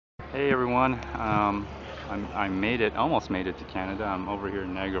Hey everyone, I made it, almost made it to Canada. I'm over here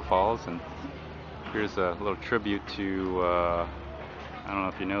in Niagara Falls, and here's a little tribute to, I don't know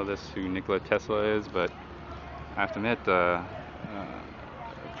if you know this, who Nikola Tesla is, but I have to admit, a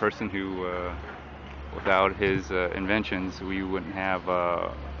person who, without his inventions, we wouldn't have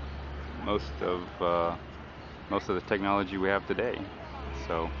most of uh, most of the technology we have today.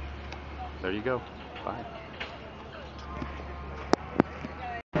 So there you go. Bye.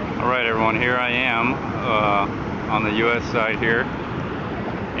 All right, everyone. Here I am on the U.S. side here,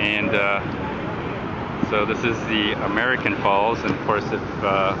 and so this is the American Falls, and of course, if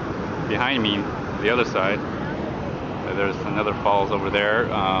behind me, the other side, there's another falls over there,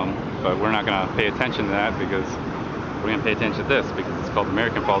 but we're not going to pay attention to that because we're going to pay attention to this because it's called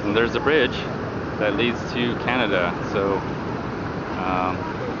American Falls, and there's a bridge that leads to Canada. So,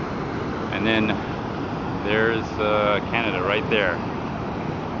 and then there's Canada right there,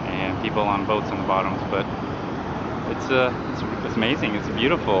 and people on boats on the bottoms, but it's amazing. It's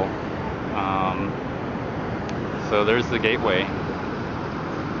beautiful. So there's the gateway,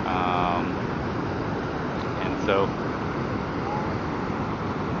 and so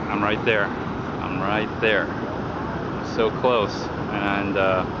I'm right there. I'm right there. I'm so close, and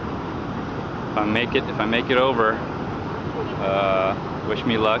if I make it over, wish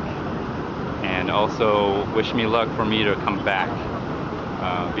me luck, and also wish me luck for me to come back.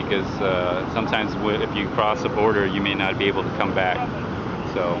 Because sometimes if you cross a border, you may not be able to come back.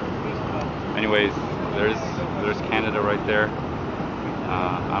 So, anyways, there's Canada right there.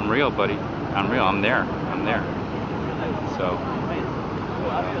 I'm real, buddy. I'm real. I'm there. I'm there. So,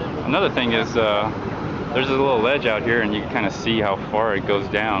 another thing is there's a little ledge out here, and you can kind of see how far it goes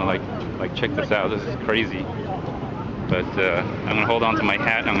down. Like check this out. This is crazy. But I'm gonna hold on to my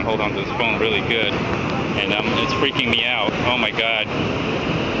hat. And I'm gonna hold on to this phone really good, and it's freaking me out. Oh my God.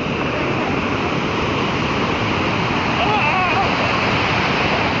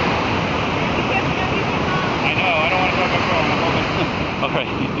 All right,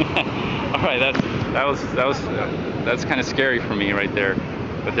 all right. That's kind of scary for me right there.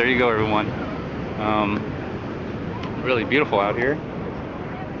 But there you go, everyone. Really beautiful out here.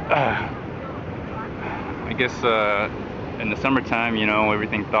 I guess in the summertime, you know,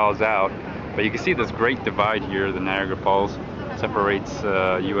 everything thaws out. But you can see this great divide here. The Niagara Falls separates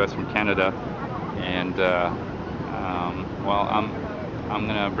U.S. from Canada, and well, I'm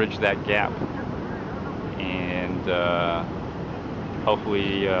gonna bridge that gap, and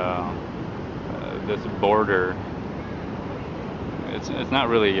hopefully this border, it's not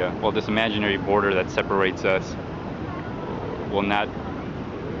really well, this imaginary border that separates us will not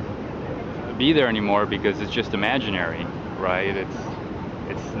be there anymore because it's just imaginary, right?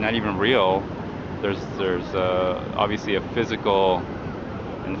 It's not even real. There's obviously a physical,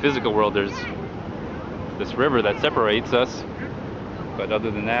 in the physical world there's this river that separates us, but other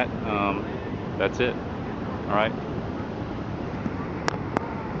than that, that's it. All right.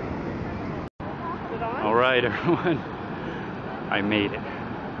 All right, everyone. I made it.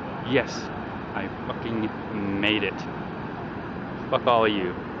 Yes, I fucking made it. Fuck all of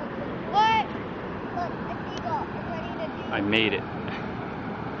you. What? Look, a seagull. It's ready to do. I made it.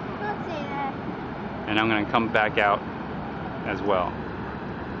 Don't say that. And I'm gonna come back out as well.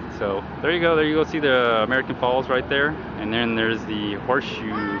 So there you go. There you go. See the American Falls right there, and then there's the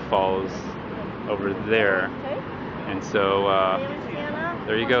Horseshoe Falls over there. And so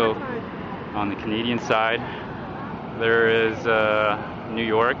there you go. On the Canadian side, there is New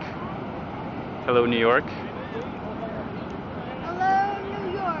York. Hello, New York. Hello,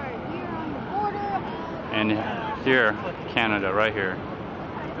 New York. You're on the border. And here, Canada, right here.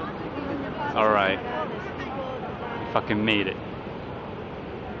 All right. Fucking made it.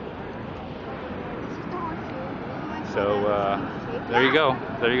 So there you go.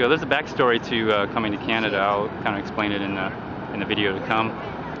 There you go. There's a backstory to coming to Canada. I'll kind of explain it in the video to come.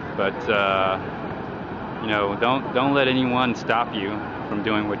 But you know, don't let anyone stop you from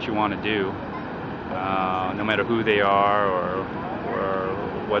doing what you want to do, no matter who they are or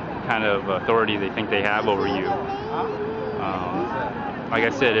what kind of authority they think they have over you. Like I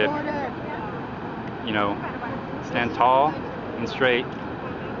said, if you know, stand tall and straight,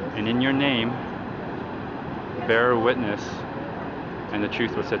 and in your name, bear witness, and the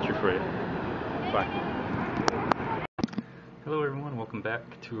truth will set you free. Bye. Hello everyone, welcome back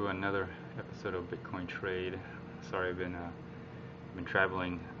to another episode of Bitcoin Trade. Sorry, I've been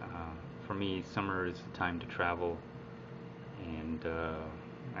traveling. For me, summer is the time to travel, and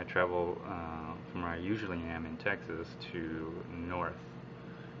I travel from where I usually am in Texas to north.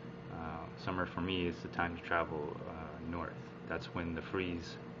 Summer for me is the time to travel north. That's when the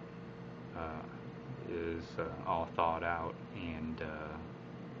freeze is all thought out and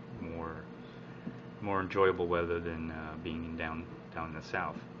more enjoyable weather than being down in the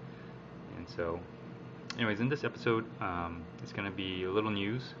south. And so, anyways, in this episode, it's going to be a little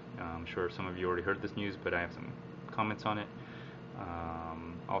news. I'm sure some of you already heard this news, but I have some comments on it.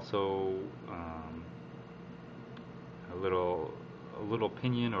 Also, a little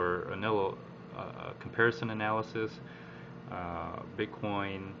opinion or a little comparison analysis.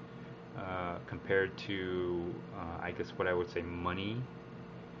 Bitcoin compared to, I guess, what I would say money.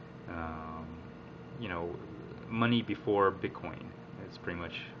 Money before Bitcoin. It's pretty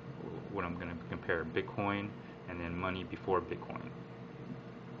much what I'm going to compare Bitcoin and then money before Bitcoin.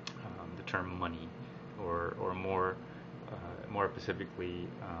 The term money, or more specifically,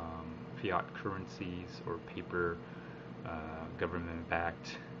 fiat currencies or paper,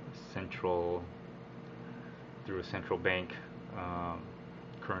 government-backed, through a central bank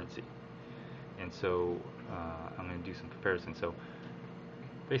currency. And so I'm going to do some comparison. So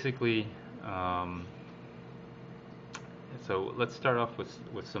basically, so let's start off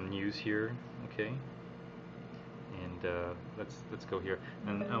with some news here, okay? And let's go here.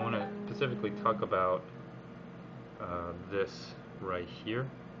 And I want to specifically talk about this right here.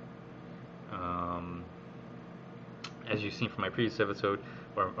 As you've seen from my previous episode,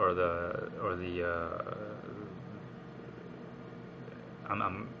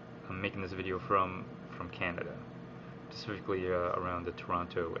 I'm making this video from Canada, specifically around the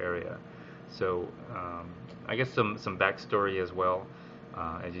Toronto area. So I guess some backstory as well.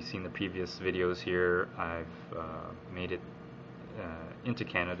 As you've seen in the previous videos here, I've made it into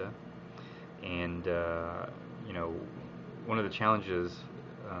Canada, and one of the challenges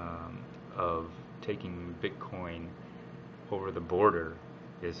of taking Bitcoin over the border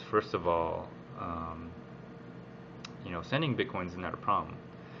is, first of all, sending Bitcoin is not a problem,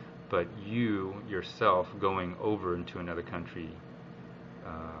 but you yourself going over into another country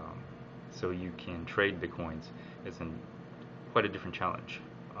so you can trade Bitcoins is quite a different challenge.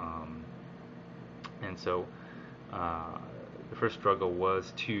 And so the first struggle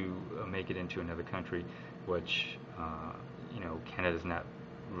was to make it into another country, which Canada's not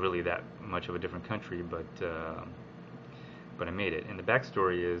really that much of a different country, but I made it. And the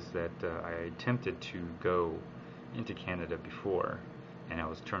backstory is that I attempted to go into Canada before, and I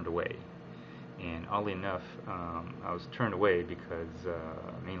was turned away. And oddly enough, I was turned away because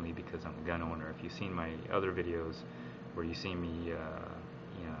mainly because I'm a gun owner. If you've seen my other videos where you see me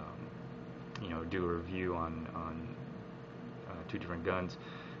do a review on two different guns,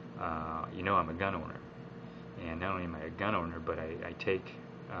 I'm a gun owner. And not only am I a gun owner, but I take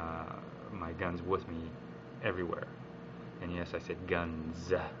my guns with me everywhere. And yes, I said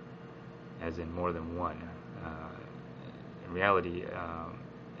guns, as in more than one. In reality,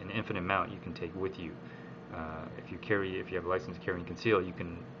 an infinite amount you can take with you. If you have a license to carry and conceal, you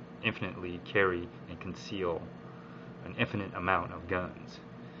can infinitely carry and conceal an infinite amount of guns,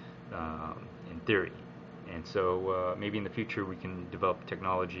 in theory. And so maybe in the future we can develop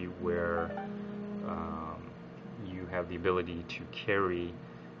technology where you have the ability to carry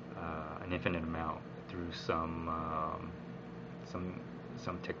an infinite amount through some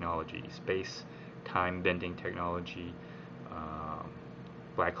technology, space, time bending technology,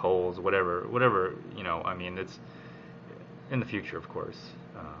 black holes, whatever. I mean, it's in the future, of course.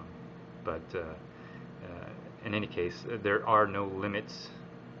 But in any case, there are no limits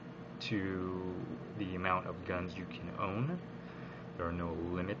to the amount of guns you can own. There are no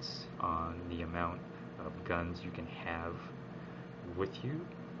limits on the amount of guns you can have with you,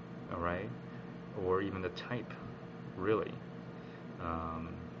 all right? Or even the type, really.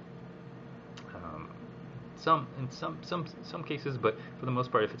 In some cases, but for the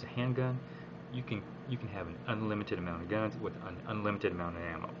most part, if it's a handgun, you can have an unlimited amount of guns with an unlimited amount of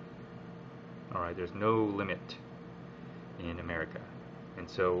ammo. All right, there's no limit in America, and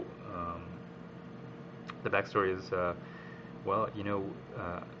so the backstory is, I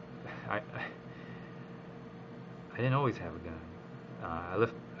didn't always have a gun. I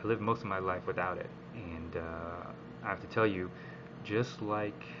lived most of my life without it, and I have to tell you, just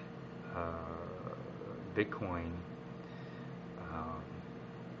like Bitcoin,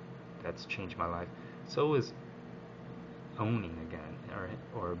 that's changed my life. So is owning a gun,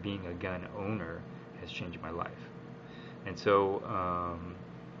 or being a gun owner has changed my life. And so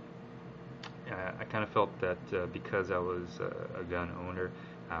I kind of felt that because I was a gun owner,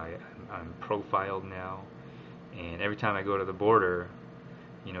 I'm profiled now, and every time I go to the border,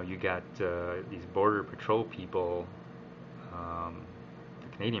 you got these border patrol people,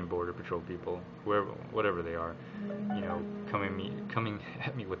 the Canadian Border Patrol people, whoever, whatever they are, coming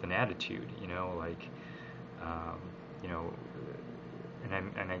at me with an attitude, like, um, you know, and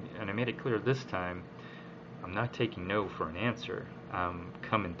I made it clear this time, I'm not taking no for an answer. I'm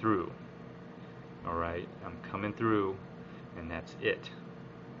coming through. All right, I'm coming through, and that's it.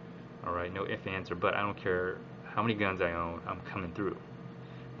 All right, no if, ands, or but. I don't care how many guns I own. I'm coming through.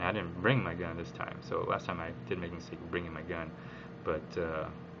 Now, I didn't bring my gun this time, so last time I did make a mistake of bringing my gun, but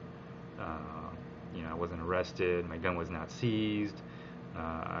I wasn't arrested. My gun was not seized.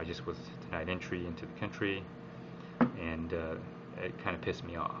 I just was denied entry into the country, and it kind of pissed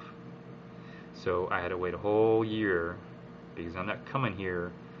me off. So I had to wait a whole year because I'm not coming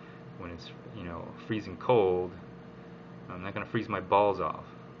here when it's freezing cold. I'm not going to freeze my balls off,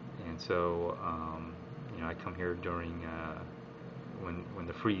 and so I come here during when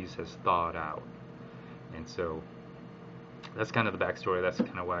the freeze has thawed out, and so that's kind of the backstory. That's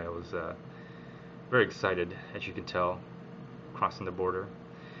kind of why I was very excited, as you can tell, crossing the border.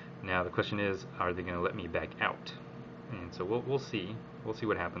 Now the question is, are they going to let me back out? And so we'll see. We'll see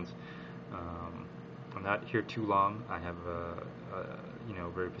what happens. I'm not here too long. I have a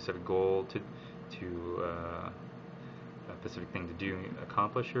very specific goal to a specific thing to do,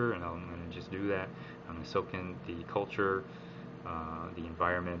 accomplish here, and I'm going to just do that. I'm going to soak in the culture, the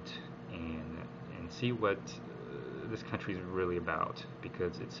environment, and see what this country is really about,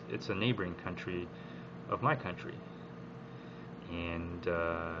 because it's a neighboring country of my country, and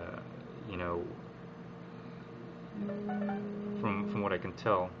from what I can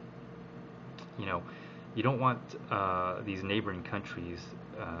tell, you don't want these neighboring countries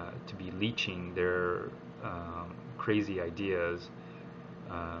to be leeching their crazy ideas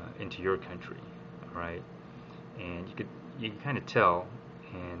into your country, all right? And you can kind of tell,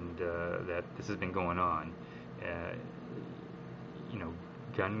 and that this has been going on.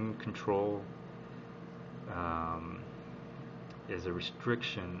 Gun control is a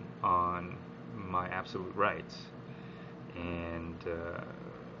restriction on my absolute rights, and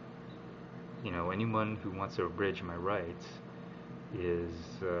anyone who wants to abridge my rights is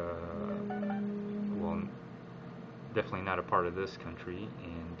definitely not a part of this country,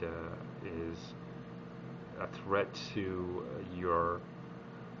 and is a threat to your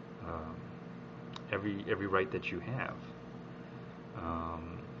every right that you have.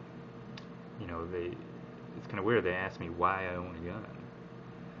 It's kind of weird. They ask me why I own a gun,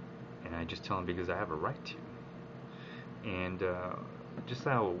 and I just tell them because I have a right to. And just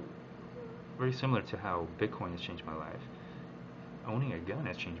how very similar to how Bitcoin has changed my life, owning a gun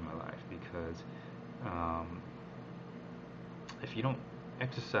has changed my life, because if you don't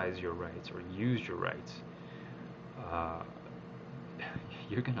exercise your rights or use your rights,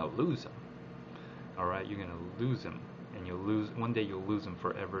 you're gonna lose them. All right, you're gonna lose them, and one day you'll lose them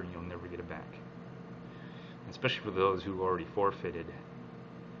forever, and you'll never get it back. Especially for those who already forfeited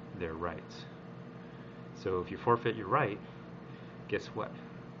their rights. So if you forfeit your right, guess what?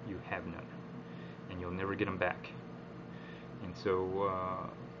 You have none, and you'll never get them back. And so,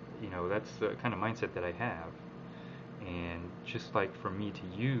 that's the kind of mindset that I have. And just like for me to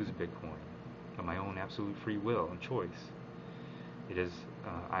use Bitcoin of my own absolute free will and choice, it is,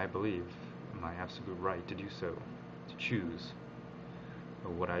 I believe, my absolute right to do so, to choose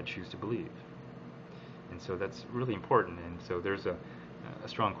what I choose to believe. And so that's really important. And so there's a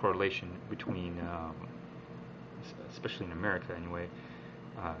strong correlation between, especially in America anyway,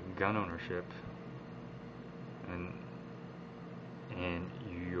 gun ownership and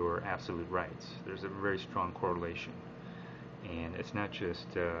your absolute rights. There's a very strong correlation, and it's not just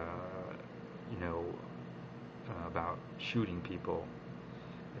about shooting people.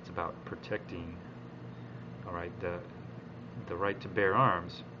 It's about protecting. All right, the right to bear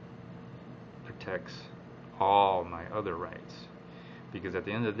arms protects all my other rights, because at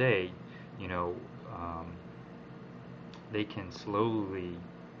the end of the day, they can slowly,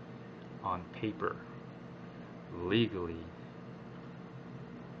 on paper, legally,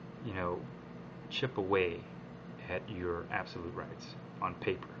 chip away at your absolute rights on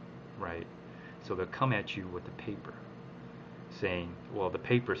paper, right? So they'll come at you with the paper saying, well, the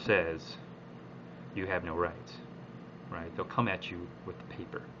paper says you have no rights, right? They'll come at you with the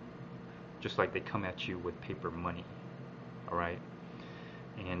paper, just like they come at you with paper money, all right?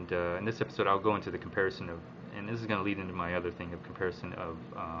 And in this episode, I'll go into the comparison of, and this is going to lead into my other thing of comparison of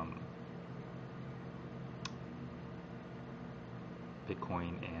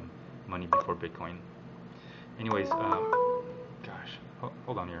Bitcoin and money before Bitcoin. Anyways, gosh,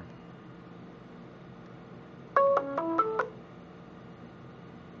 hold on here.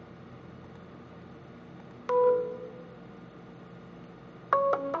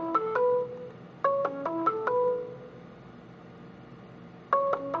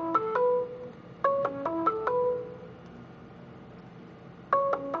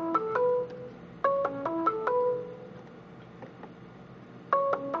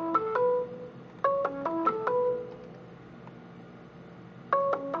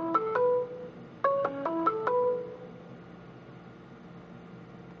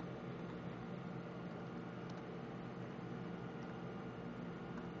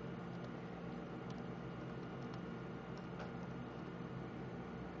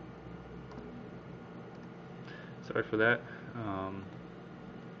 sorry for that.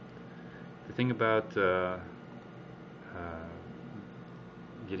 The thing about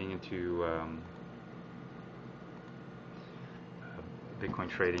getting into Bitcoin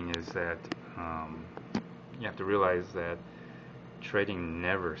trading is that you have to realize that trading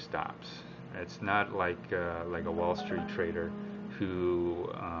never stops. It's not like a Wall Street trader who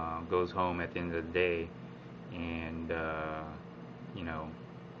goes home at the end of the day and you know,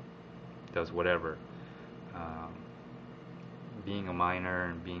 does whatever. Um, Being a miner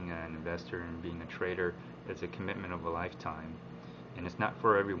and being an investor and being a trader is a commitment of a lifetime, and it's not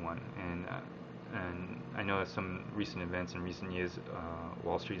for everyone. And I know some recent events in recent years,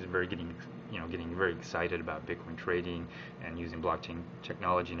 Wall Street is getting very excited about Bitcoin trading and using blockchain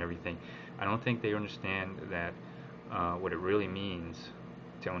technology and everything. I don't think they understand that what it really means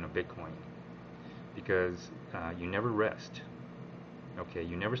to own a Bitcoin, because you never rest. Okay,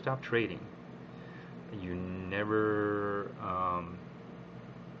 you never stop trading. You never.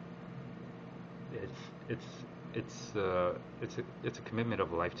 It's a commitment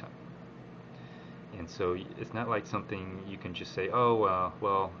of a lifetime. And so it's not like something you can just say, oh,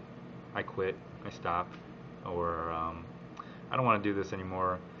 well, I quit, I stop, or I don't want to do this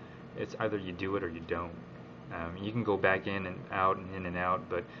anymore. It's either you do it or you don't. You can go back in and out and in and out,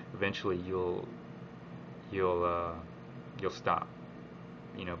 but eventually you'll stop,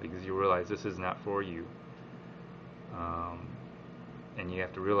 because you realize this is not for you. And you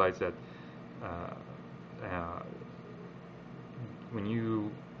have to realize that when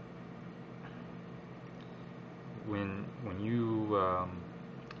you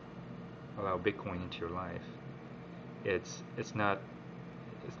allow Bitcoin into your life, it's not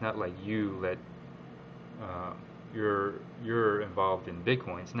like you let you're involved in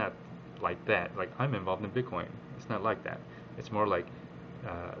Bitcoin. It's not like that. Like I'm involved in Bitcoin. It's not like that. It's more like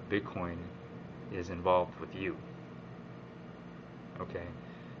Bitcoin is involved with you. Okay.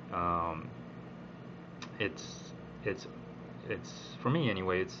 It's for me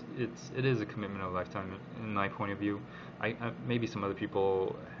anyway. It is a commitment of a lifetime in my point of view. Maybe some other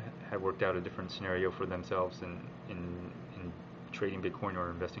people have worked out a different scenario for themselves in trading Bitcoin or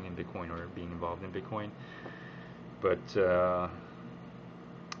investing in Bitcoin or being involved in Bitcoin, but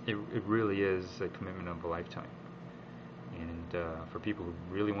it really is a commitment of a lifetime. And for people who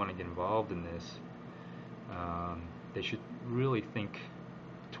really want to get involved in this, they should really think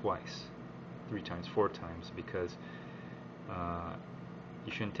twice, 3 times, 4 times, because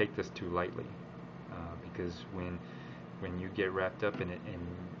you shouldn't take this too lightly. Because when you get wrapped up in it and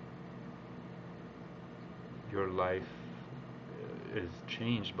your life is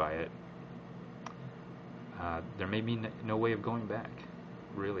changed by it, there may be no way of going back,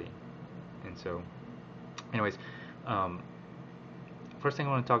 really. And so, anyways, first thing I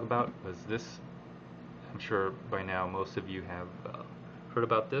want to talk about was this. I'm sure by now most of you have heard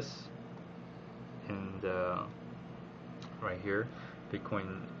about this. And right here,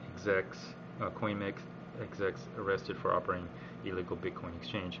 Bitcoin execs, CoinMex execs arrested for operating illegal Bitcoin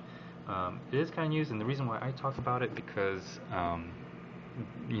exchange. It is kind of news, and the reason why I talk about it because I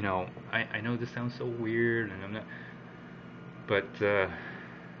know this sounds so weird, and I'm not, but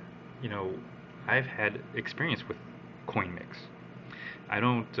I've had experience with CoinMex.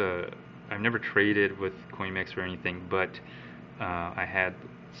 I've never traded with CoinMex or anything, but I had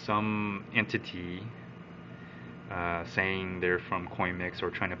some entity saying they're from CoinMex or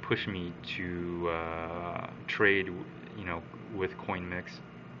trying to push me to trade, with CoinMex.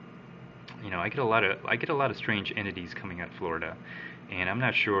 I get a lot of strange entities coming out of Florida, and I'm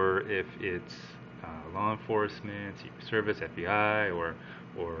not sure if it's law enforcement, Secret Service, FBI, or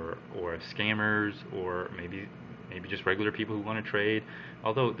scammers, or maybe just regular people who want to trade.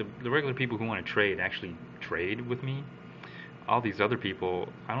 Although the regular people who want to trade actually trade with me. All these other people,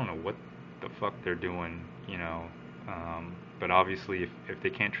 I don't know what the fuck they're doing, but obviously if they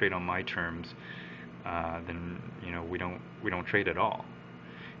can't trade on my terms, then we don't trade at all.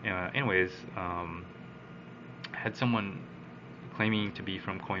 Anyways, had someone claiming to be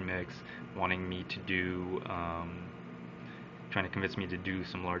from CoinMex, wanting me to do, trying to convince me to do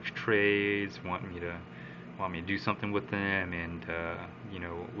some large trades, want me to do something with them, and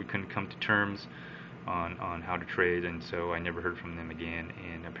we couldn't come to terms on how to trade, and so I never heard from them again.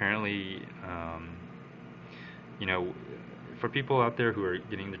 And apparently, for people out there who are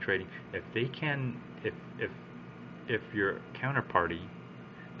getting into trading, if your counterparty,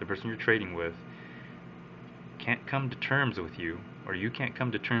 the person you're trading with, can't come to terms with you, or you can't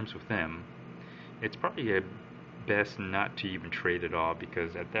come to terms with them, it's probably best not to even trade at all,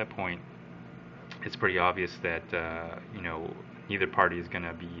 because at that point it's pretty obvious that neither party is going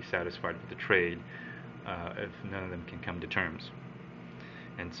to be satisfied with the trade, if none of them can come to terms.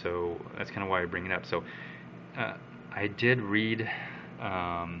 And so that's kind of why I bring it up. So uh, I did read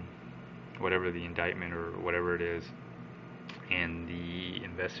whatever the indictment or whatever it is, and the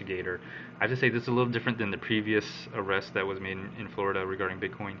investigator. I have to say this is a little different than the previous arrest that was made in Florida regarding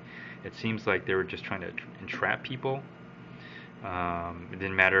Bitcoin. It seems like they were just trying to entrap people. It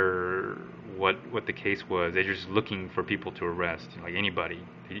didn't matter what the case was. They're just looking for people to arrest, like anybody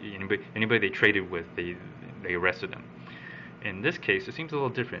they traded with, they arrested them. In this case, it seems a little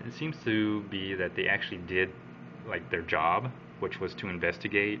different. It seems to be that they actually did like their job, which was to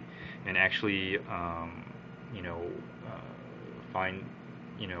investigate and actually, you know, find,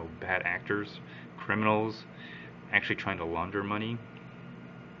 bad actors, criminals, actually trying to launder money.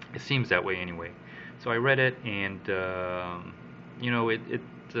 It seems that way anyway. So I read it, and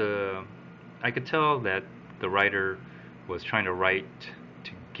I could tell that the writer was trying to write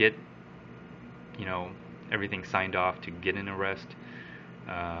to get, everything signed off to get an arrest.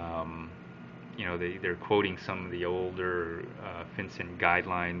 Um, they're quoting some of the older FinCEN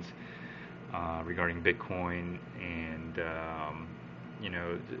guidelines regarding Bitcoin, and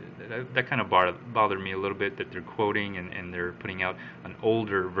that kind of bothered me a little bit that they're quoting and they're putting out an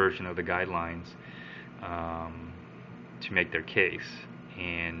older version of the guidelines to make their case,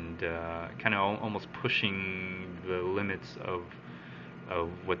 and kind of almost pushing the limits of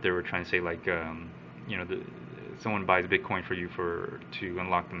what they were trying to say, like someone buys Bitcoin for you to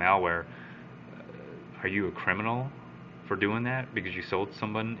unlock the malware. Are you a criminal for doing that because you sold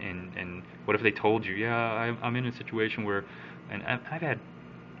someone? And what if they told you, yeah, I'm in a situation where, and I've had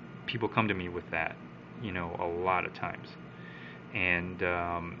people come to me with that, a lot of times. And,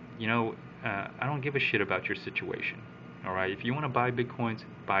 I don't give a shit about your situation. All right. If you want to buy Bitcoins,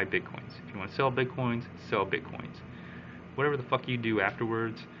 buy Bitcoins. If you want to sell Bitcoins, sell Bitcoins. Whatever the fuck you do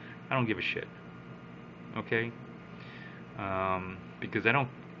afterwards, I don't give a shit. Okay? Because I don't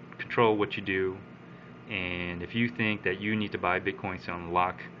control what you do. And if you think that you need to buy Bitcoins to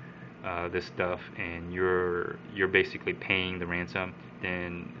unlock this stuff, and you're basically paying the ransom,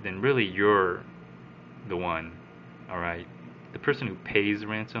 then really you're the one. All right? The person who pays the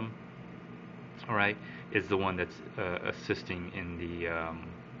ransom, all right, is the one that's assisting in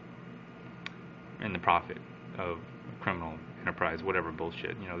the profit of criminal enterprise, whatever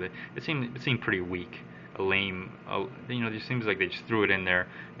bullshit. It seemed pretty weak, a lame. It just seems like they just threw it in there,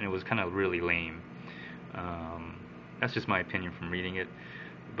 and it was kind of really lame. That's just my opinion from reading it.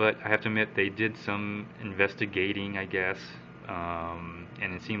 But I have to admit, they did some investigating, I guess, and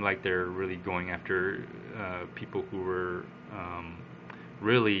it seemed like they're really going after people who were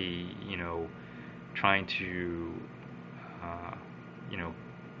really, trying to, you know,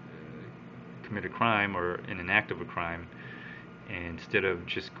 commit a crime or in an act of a crime, instead of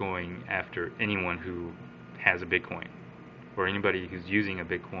just going after anyone who has a Bitcoin, or anybody who's using a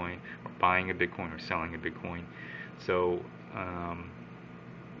Bitcoin, or buying a Bitcoin, or selling a Bitcoin. So,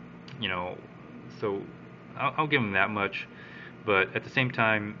 so I'll give them that much. But at the same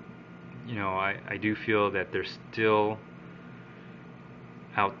time, I do feel that they're still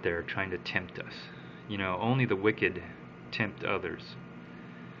out there trying to tempt us. Only the wicked tempt others.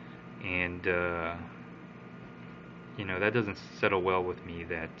 And, that doesn't settle well with me,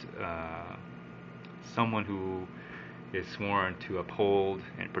 that someone who is sworn to uphold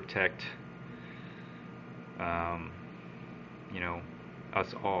and protect,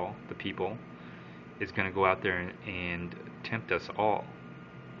 us all, the people, is going to go out there and tempt us all.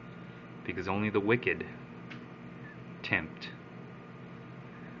 Because only the wicked tempt.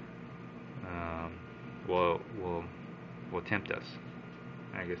 Will tempt us,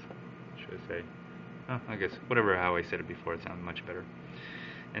 I guess, should I say. I guess, how I said it before, it sounded much better.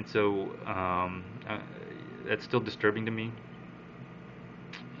 And so, that's still disturbing to me.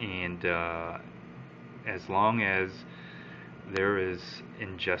 And as long as there is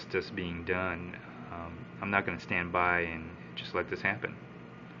injustice being done, I'm not going to stand by and just let this happen.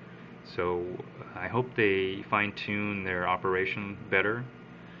 So I hope they fine-tune their operation better,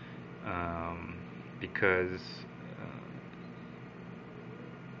 because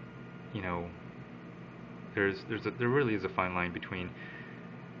there really is a fine line between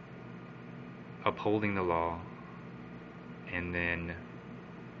upholding the law and then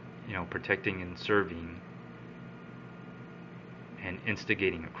protecting and serving and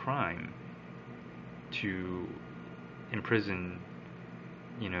instigating a crime to imprison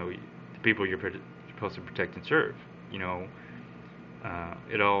the people you're supposed to protect and serve.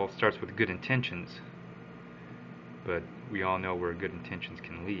 It all starts with good intentions, but we all know where good intentions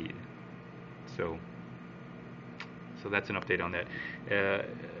can lead. So that's an update on that.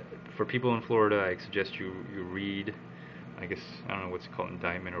 for people in Florida, I suggest you read, I guess, I don't know what's called,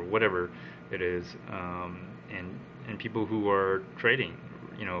 indictment or whatever it is, and people who are trading,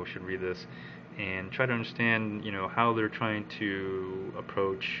 should read this and try to understand, how they're trying to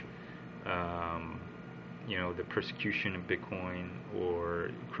approach, the persecution of Bitcoin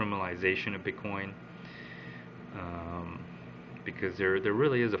or criminalization of Bitcoin, because there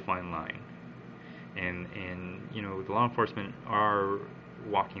really is a fine line, and the law enforcement are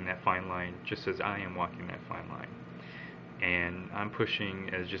walking that fine line just as I am walking that fine line, and I'm pushing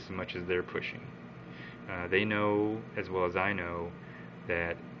as just as much as they're pushing. They know as well as I know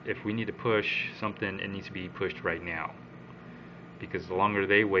that if we need to push something, it needs to be pushed right now. Because the longer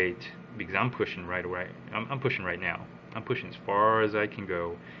they wait, because I'm pushing right away, I'm pushing right now. I'm pushing as far as I can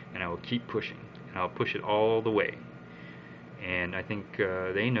go, and I will keep pushing, and I'll push it all the way. And I think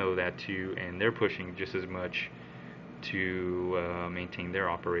they know that too, and they're pushing just as much to maintain their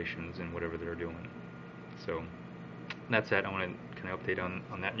operations and whatever they're doing. So that's it. I want to kind of update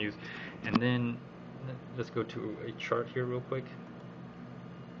on that news. And then let's go to a chart here real quick.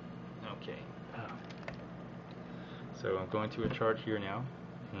 Okay. So I'm going to a chart here now,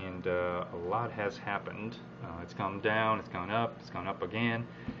 and a lot has happened. It's gone down, it's gone up again.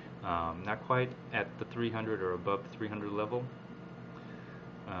 Not quite at the 300 or above the 300 level.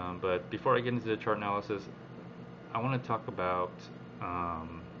 But before I get into the chart analysis, I want to talk about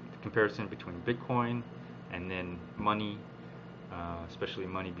the comparison between Bitcoin and then money, especially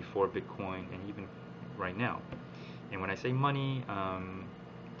money before Bitcoin and even right now. And when I say money,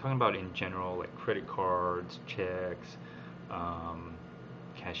 talking about in general, like credit cards, checks,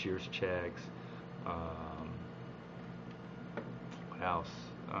 cashier's checks, what else?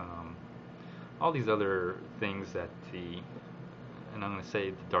 All these other things that and I'm going to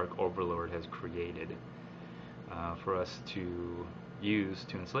say the Dark Overlord has created for us to use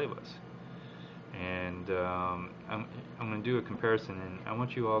to enslave us. And I'm going to do a comparison, and I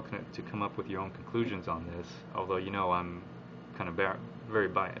want you all to come up with your own conclusions on this, although I'm kind of very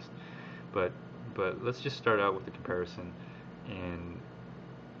biased. But let's just start out with the comparison, and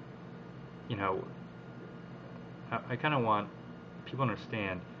I kind of want people to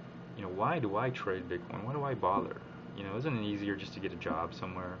understand, why do I trade Bitcoin? Why do I bother? Isn't it easier just to get a job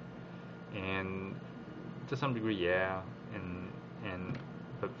somewhere? And to some degree, yeah.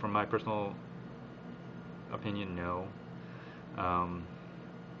 But from my personal opinion, no.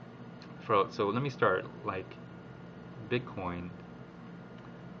 So let me start. Like, Bitcoin,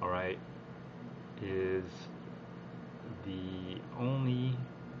 all right, is the only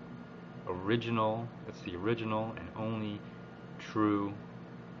original. It's the original and only true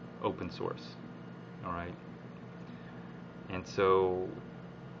open source. All right. And so,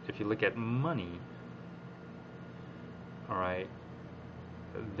 if you look at money, all right,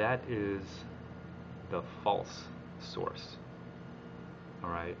 that is the false source. All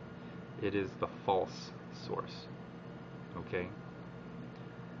right, it is the false source. Okay.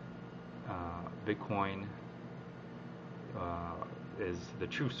 Bitcoin is the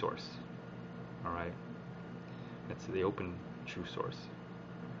true source. All right, it's the open true source.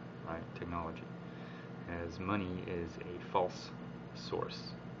 Right, technology. As money is a false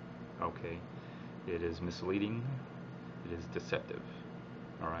source. Okay, it is misleading. It is deceptive.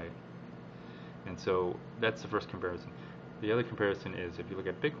 All right, and so that's the first comparison. The other comparison is if you look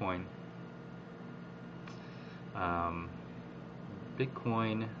at Bitcoin.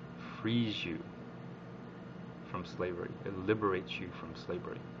 Bitcoin frees you from slavery. It liberates you from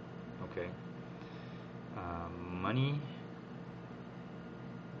slavery. Okay. Money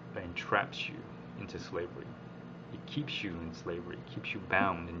entraps you into slavery. It keeps you in slavery. It keeps you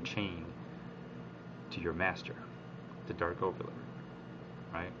bound and chained to your master, the Dark Overlord.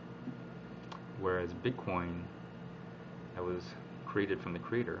 Right? Whereas Bitcoin, that was created from the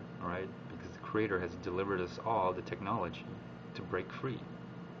Creator, all right? Because the Creator has delivered us all the technology to break free.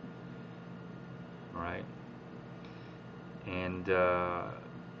 All right? And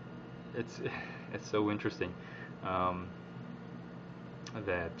it's so interesting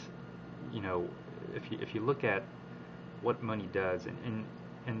that if you look at what money does, and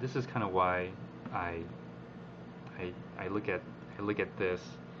this is kind of why I look at this,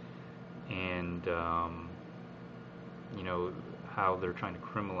 and how they're trying to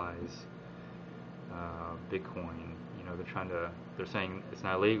criminalize Bitcoin. They're saying it's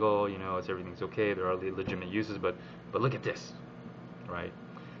not illegal, everything's okay, there are legitimate uses, but look at this, right?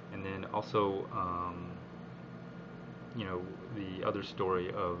 And then also the other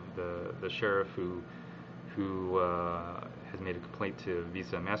story of the sheriff who has made a complaint to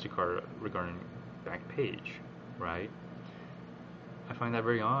Visa and MasterCard regarding Backpage, right? I find that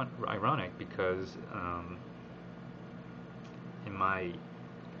very ironic because in my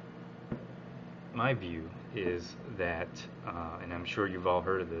view is that, and I'm sure you've all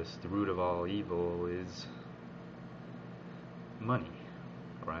heard of this, the root of all evil is money,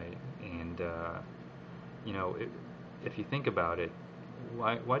 right? And if you think about it,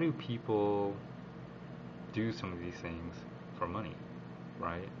 why do people do some of these things for money,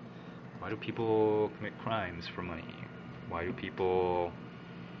 right? Why do people commit crimes for money? Why do people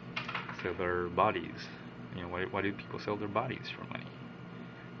sell their bodies? Why do people sell their bodies for money?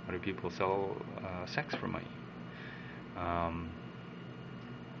 Why do people sell sex for money? And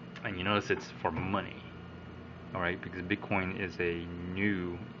you notice it's for money, all right? Because Bitcoin is a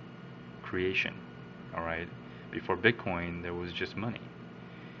new creation, all right? Before Bitcoin, there was just money.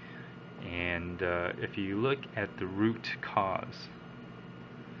 And if you look at the root cause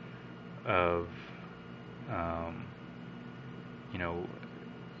of,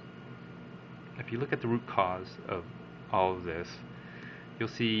 if you look at the root cause of all of this, you'll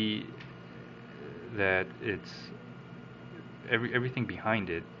see that it's everything behind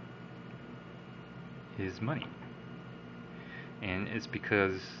it is money. And it's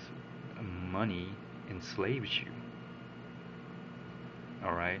because money enslaves you.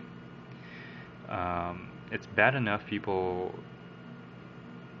 All right? It's bad enough people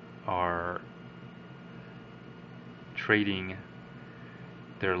are trading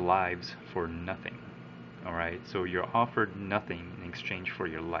their lives for nothing. All right? So you're offered nothing in exchange for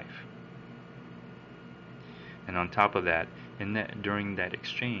your life. And on top of that, during that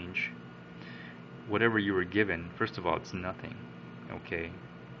exchange, whatever you were given, first of all, it's nothing. Okay?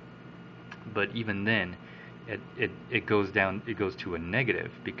 But even then, it goes down, it goes to a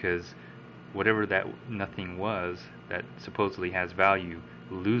negative, because whatever that nothing was that supposedly has value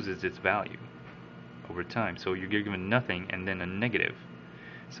loses its value over time. So you're given nothing and then a negative.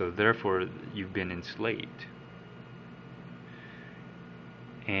 So therefore, you've been enslaved.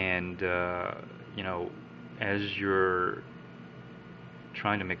 And, as you're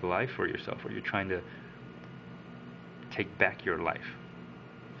trying to make a life for yourself, or you're trying to take back your life,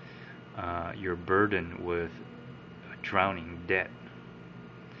 you're burdened with a drowning debt.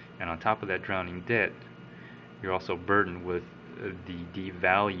 And on top of that drowning debt, you're also burdened with the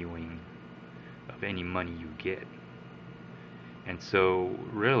devaluing of any money you get. And so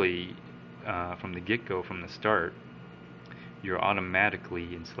really, from the get-go, from the start, you're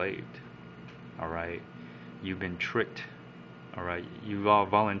automatically enslaved. All right? You've been tricked. All right? You've all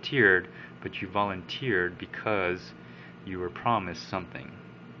volunteered, but you volunteered because you were promised something,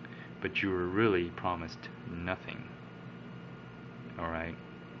 but you were really promised nothing. All right?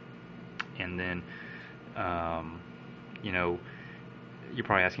 And then, you're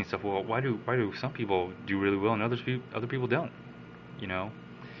probably asking yourself, well, why do some people do really well and other people don't?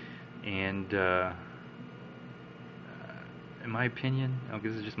 And in my opinion,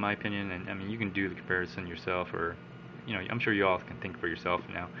 this is just my opinion, and I mean, you can do the comparison yourself, or I'm sure you all can think for yourself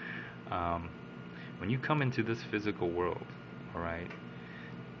now. When you come into this physical world, all right,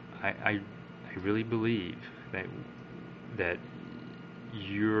 I really believe that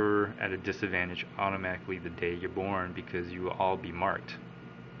you're at a disadvantage automatically the day you're born, because you will all be marked.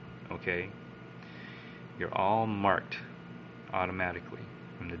 Okay? You're all marked automatically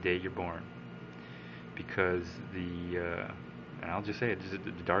from the day you're born, because and I'll just say it,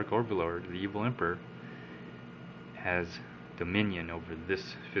 the Dark Overlord, the evil emperor, has dominion over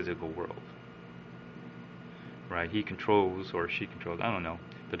this physical world. Right? He controls, or she controls, I don't know.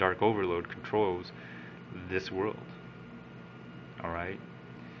 The Dark Overlord controls this world. All right?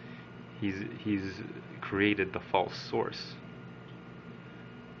 He's created the false source.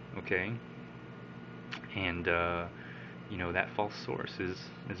 Okay? And that false source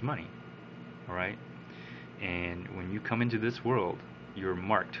is money. All right? And when you come into this world, you're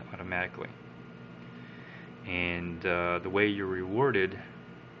marked automatically. And the way you're rewarded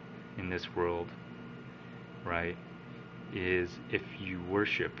in this world, right, is if you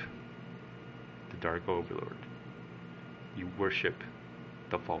worship the Dark Overlord. You worship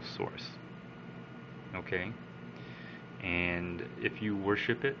the false source. Okay? And if you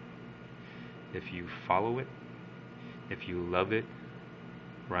worship it, if you follow it, if you love it,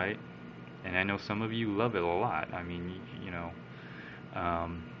 right? And I know some of you love it a lot. I mean,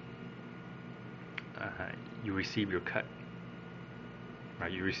 you receive your cut,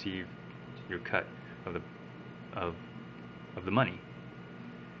 right? You receive your cut of the money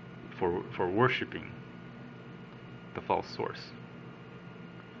for worshiping the false source.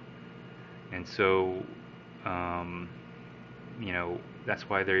 And so, that's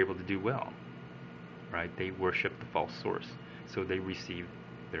why they're able to do well, right? They worship the false source. so they receive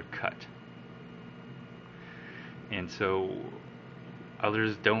their cut. And so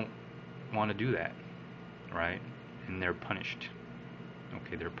others don't want to do that, right? And they're punished.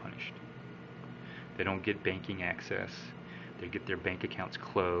 Okay, they're punished. They don't get banking access. They get their bank accounts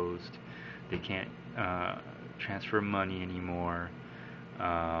closed. They can't transfer money anymore.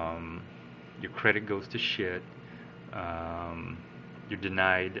 Your credit goes to shit. You're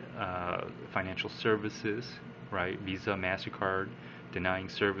denied financial services, right? Visa, MasterCard, denying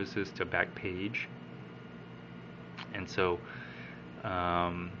services to Backpage. And so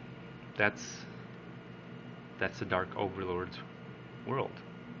that's the dark overlord's world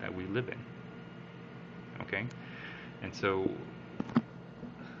that we live in. Okay? And so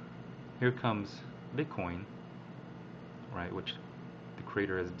here comes Bitcoin, right, which the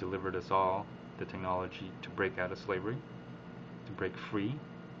Creator has delivered us all the technology to break out of slavery, to break free,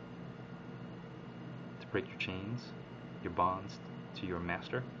 to break your chains, your bonds to your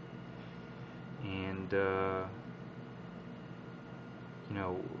master. And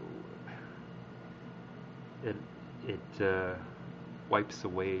it wipes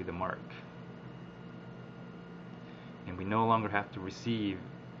away the mark, and we no longer have to receive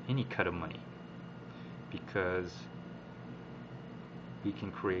any cut of money because we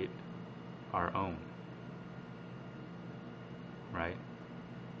can create our own, right?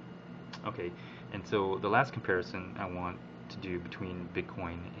 Okay, and so the last comparison I want to do between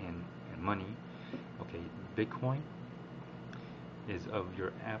Bitcoin and money, okay, Bitcoin is of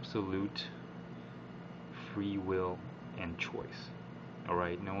your absolute free will and choice. All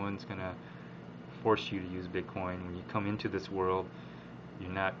right, no one's gonna force you to use Bitcoin. When you come into this world, you're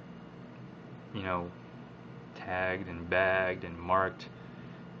not, tagged and bagged and marked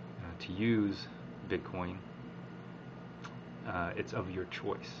to use Bitcoin. It's of your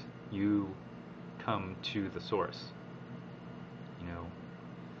choice. You come to the source.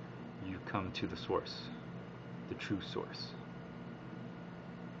 You come to the source, the true source.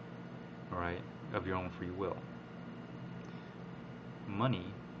 All right, of your own free will. Money,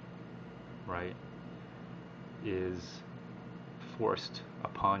 right, is forced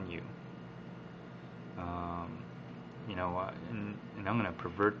upon you. And I'm gonna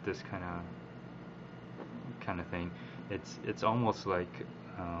pervert this kind of thing. It's almost like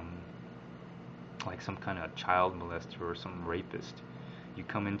some kind of child molester or some rapist. You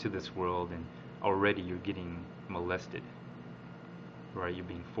come into this world and already you're getting molested. Right, you're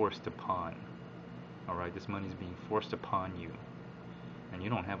being forced upon. All right, this money is being forced upon you, and you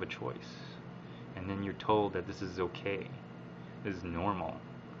don't have a choice. And then you're told that this is okay, this is normal,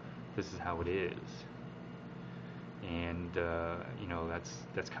 this is how it is. And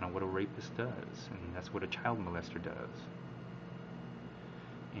that's kind of what a rapist does, and that's what a child molester does.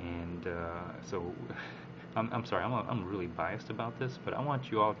 And so, I'm sorry, I'm really biased about this, but I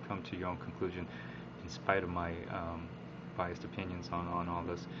want you all to come to your own conclusion, in spite of my biased opinions on all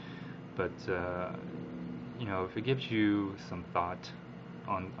this. But if it gives you some thought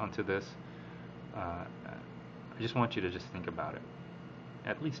onto this, I just want you to just think about it.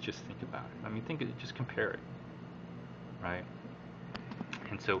 At least just think about it. I mean, just compare it, right?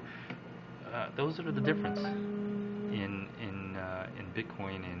 And so those are the difference in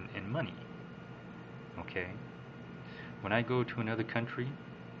Bitcoin and money. Okay, when I go to another country,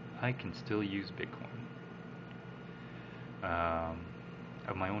 I can still use Bitcoin.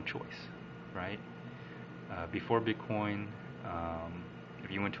 Of my own choice, right? Before Bitcoin,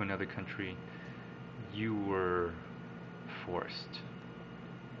 if you went to another country, you were forced.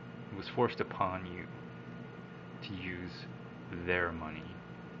 It was forced upon you to use their money,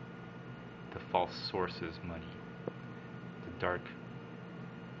 the false source's money, the dark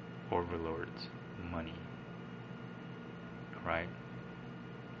overlord's money, right?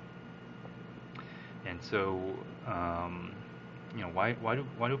 And so, why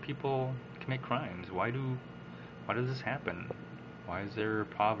do people commit crimes? Why does this happen? Why is there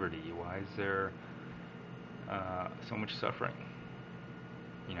poverty? Why is there so much suffering?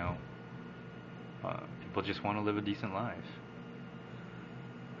 People just want to live a decent life.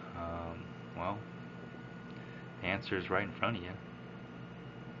 Well, the answer is right in front of you.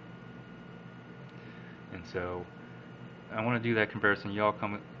 And so, I want to do that comparison. You all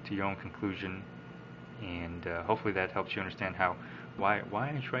come to your own conclusion, and hopefully that helps you understand why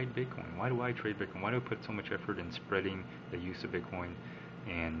I trade Bitcoin. Why do I trade Bitcoin? Why do I put so much effort in spreading the use of Bitcoin,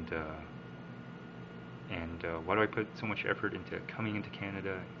 and why do I put so much effort into coming into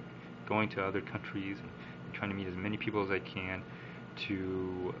Canada, going to other countries, and trying to meet as many people as I can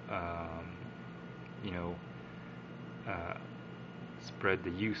to spread the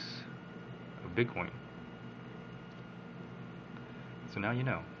use of Bitcoin. So now you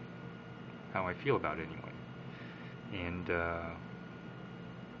know how I feel about it anyway. And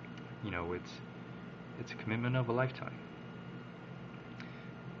it's a commitment of a lifetime.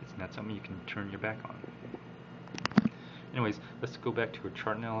 It's not something you can turn your back on. Anyways, let's go back to our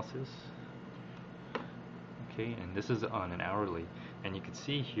chart analysis. Okay, and this is on an hourly, and you can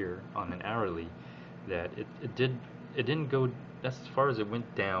see here on an hourly that it didn't go. That's as far as it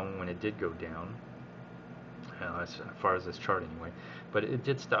went down when it did go down. As far as this chart anyway, but it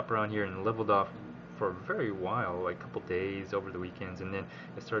did stop around here and leveled off for a very while, like a couple days over the weekends, and then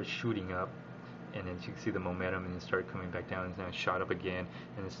it started shooting up, and then you can see the momentum, and it started coming back down, and then it shot up again,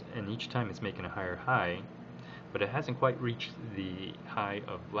 and each time it's making a higher high, but it hasn't quite reached the high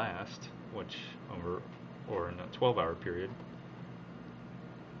of last, which or in a 12-hour period,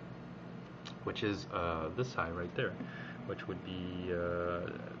 which is this high right there, which would be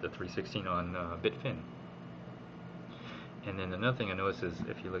the 316 on Bitfin. And then another thing I noticed is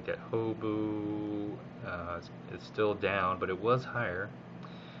if you look at Hobu, it's still down, but it was higher.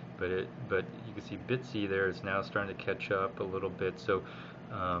 But you can see Bitsy there is now starting to catch up a little bit. So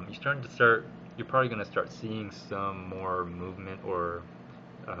you're probably going to start seeing some more movement, or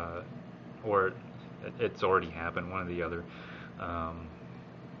it's already happened, one or the other.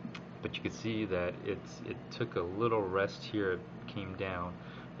 But you can see that it took a little rest here, it came down,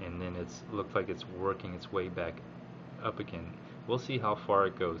 and then looked like it's working its way back up again. We'll see how far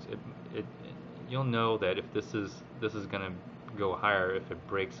it goes. You'll know that if this is gonna go higher if it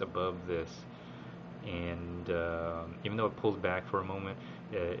breaks above this, and even though it pulls back for a moment,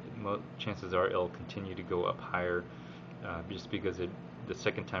 chances are it'll continue to go up higher, just because the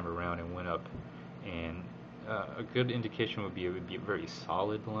second time around it went up. And a good indication would be it would be a very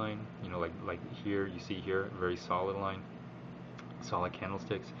solid line, like here you see here, very solid line, solid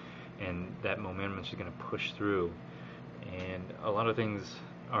candlesticks, and that momentum is just going to push through. And a lot of things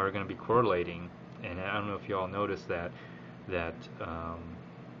are going to be correlating, and I don't know if you all noticed that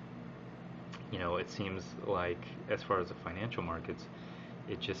it seems like, as far as the financial markets,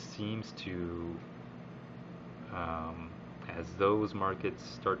 it just seems to, as those markets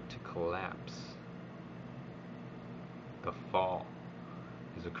start to collapse, the fall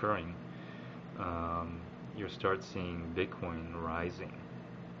is occurring, you'll start seeing Bitcoin rising.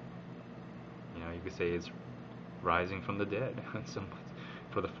 You could say it's rising from the dead.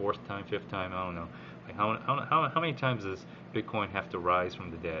 For the fourth time, fifth time, I don't know. Like how many times does Bitcoin have to rise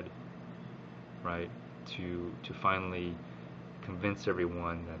from the dead, right, to finally convince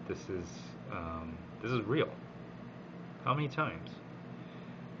everyone that this is real? How many times?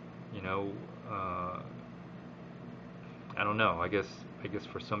 I don't know. I guess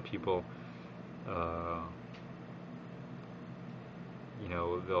for some people,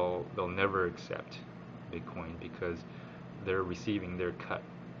 they'll never accept Bitcoin because they're receiving their cut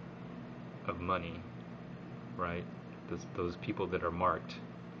of money, right? Those people that are marked,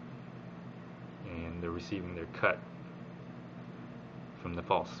 and they're receiving their cut from the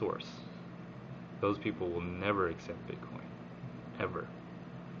false source. Those people will never accept Bitcoin, ever.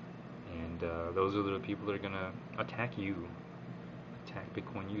 And those are the people that are going to attack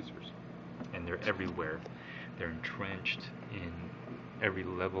Bitcoin users. And they're everywhere. They're entrenched in every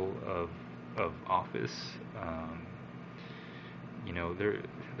level of office.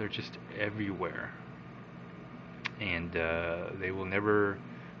 They're just everywhere. And they will never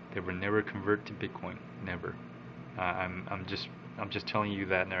convert to Bitcoin. Never. I'm just telling you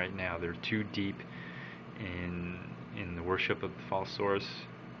that right now. They're too deep in the worship of the false source,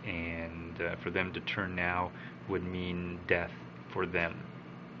 and for them to turn now would mean death for them.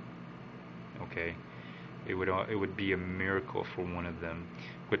 Okay, it would be a miracle for one of them,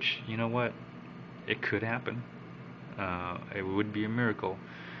 which, you know what, it could happen. It would be a miracle,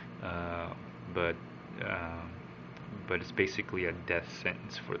 but it's basically a death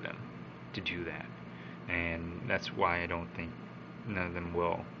sentence for them to do that, and that's why I don't think none of them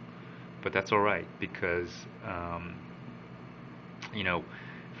will. But that's all right, because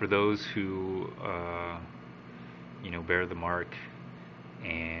for those who bear the mark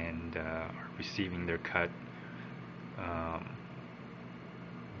and are receiving their cut,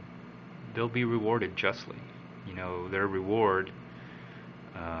 they'll be rewarded justly. Their reward,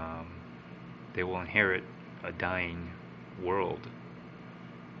 they will inherit a dying world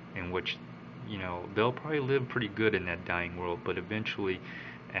in which they'll probably live pretty good in that dying world, but eventually,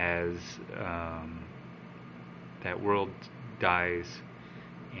 as that world dies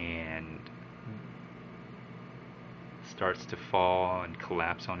and starts to fall and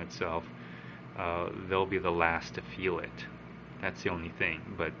collapse on itself, they'll be the last to feel it. That's the only thing,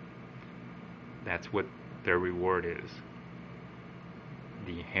 but that's what their reward is.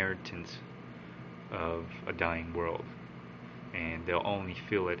 inheritance of a dying world, and they'll only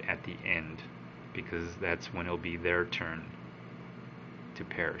feel it at the end, because that's when it'll be their turn to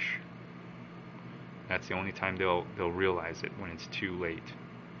perish. That's the only time they'll realize it, when it's too late.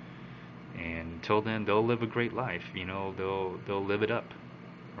 And until then, they'll live a great life. They'll live it up,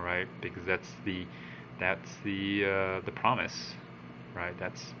 right? Because that's the promise, right?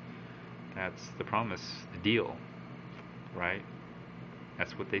 That's the promise, the deal, right?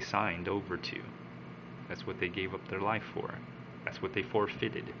 That's what they signed over to. That's what they gave up their life for. That's what they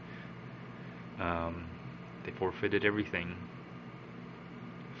forfeited. They forfeited everything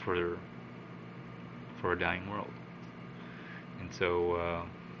for a dying world. And so,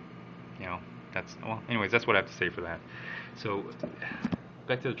 anyways, that's what I have to say for that. So,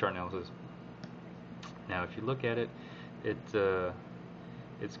 back to the chart analysis. Now, if you look at it,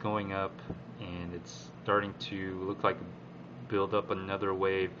 it's going up, and it's starting to look like build up another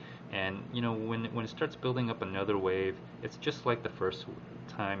wave. And when it starts building up another wave, it's just like the first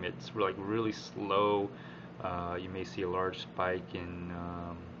time. It's like really slow. You may see a large spike in,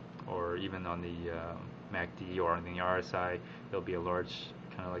 or even on the MACD or on the RSI, there'll be a large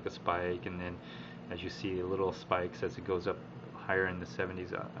kind of like a spike, and then as you see little spikes as it goes up higher in the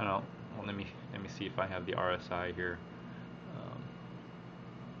 70s. I don't know. Well, let me see if I have the RSI here.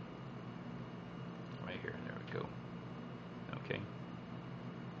 Right here. There we go. Okay.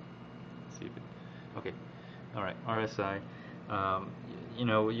 Let's see if it. Okay. All right. RSI.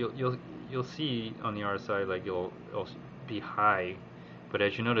 You'll see on the RSI, like it'll be high, but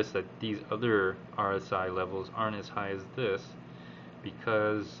as you notice that these other RSI levels aren't as high as this,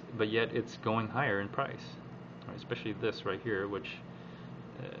 but yet it's going higher in price, right? Especially this right here, which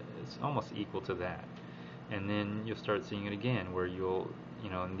is almost equal to that. And then you'll start seeing it again, where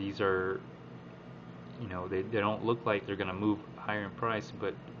and these are, they don't look like they're going to move higher in price,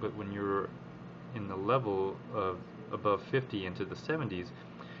 but when you're in the level of above 50 into the 70s,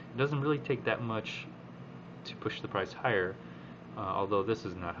 it doesn't really take that much to push the price higher, although this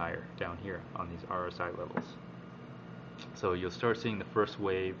is not higher down here on these RSI levels. So you'll start seeing the first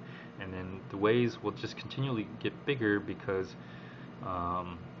wave, and then the waves will just continually get bigger because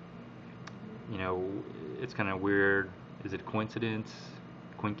it's kind of weird. Is it coincidence?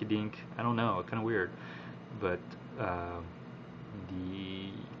 Quinkydink? I don't know. Kind of weird. But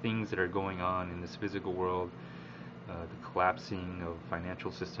the things that are going on in this physical world, the collapsing of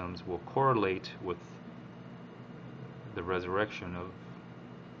financial systems, will correlate with the resurrection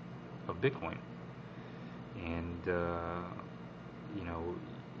of Bitcoin. And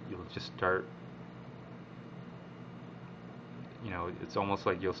you'll just start, it's almost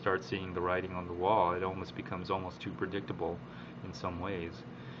like you'll start seeing the writing on the wall. It almost becomes almost too predictable in some ways.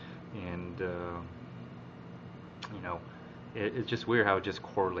 And it's just weird how it just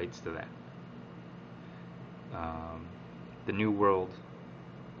correlates to that. The new world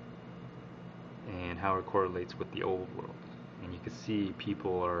and how it correlates with the old world. And you can see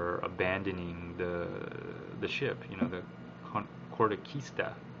people are abandoning the ship, the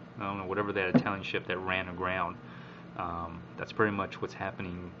Cortequista, I don't know, whatever that Italian ship that ran aground. That's pretty much what's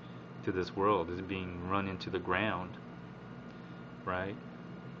happening to this world, is being run into the ground, right?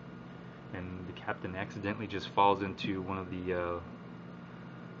 And the captain accidentally just falls into one of the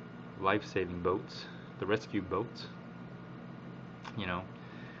life-saving boats, the rescue boats,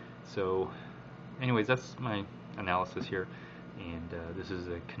 So, anyways, that's my analysis here. And this is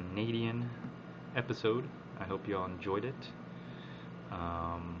a Canadian episode. I hope you all enjoyed it.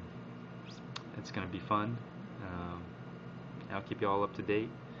 It's going to be fun. I'll keep you all up to date.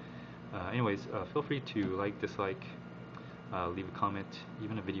 Anyways, feel free to like, dislike, leave a comment,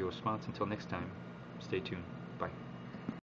 even a video response. Until next time, stay tuned.